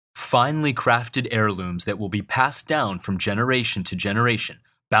Finely crafted heirlooms that will be passed down from generation to generation,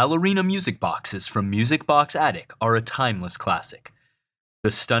 Ballerina Music Boxes from Music Box Attic are a timeless classic.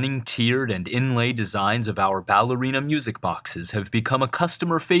 The stunning tiered and inlay designs of our Ballerina Music Boxes have become a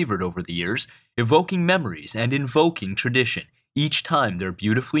customer favorite over the years, evoking memories and invoking tradition each time their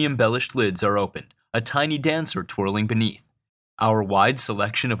beautifully embellished lids are opened, a tiny dancer twirling beneath. Our wide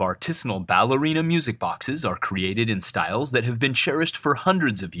selection of artisanal Ballerina Music Boxes are created in styles that have been cherished for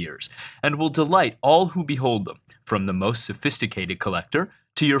hundreds of years and will delight all who behold them, from the most sophisticated collector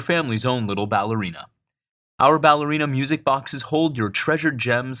to your family's own little ballerina. Our Ballerina Music Boxes hold your treasured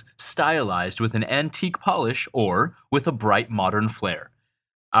gems stylized with an antique polish or with a bright modern flair.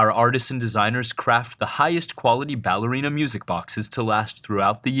 Our artisan designers craft the highest quality Ballerina Music Boxes to last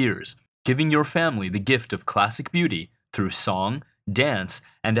throughout the years, giving your family the gift of classic beauty through song, dance,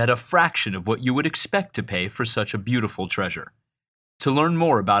 and at a fraction of what you would expect to pay for such a beautiful treasure. To learn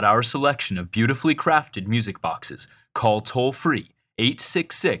more about our selection of beautifully crafted music boxes, call toll-free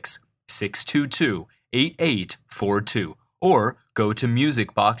 866-622-8842 or go to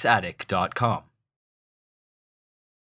musicboxattic.com.